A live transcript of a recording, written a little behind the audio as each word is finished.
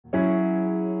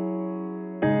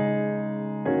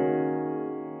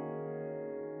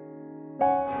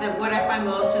that what I find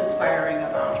most inspiring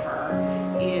about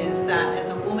her is that as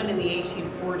a woman in the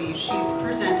 1840s, she's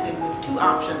presented with two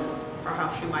options for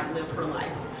how she might live her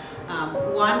life.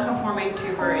 One, conforming to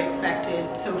her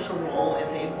expected social role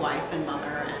as a wife and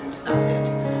mother, and that's it.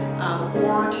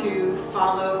 Or to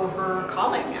follow her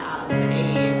calling as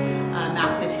a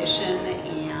mathematician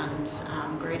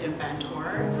and great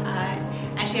inventor.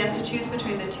 And she has to choose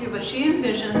between the two, but she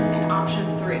envisions an option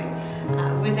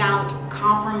 3 without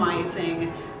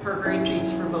compromising her great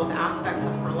dreams for both aspects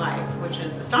of her life, which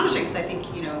is astonishing because I think,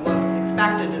 what's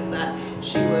expected is that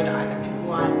she would either pick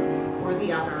one or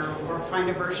the other, or find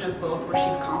a version of both where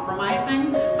she's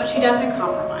compromising, but she doesn't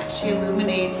compromise. She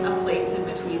illuminates a place in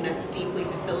between that's deeply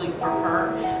fulfilling for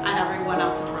her and everyone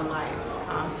else in her life.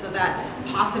 So that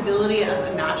possibility of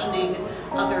imagining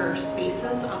other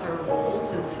spaces, other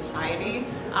roles in society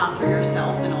for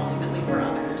yourself and ultimately for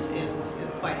others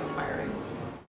is quite inspiring.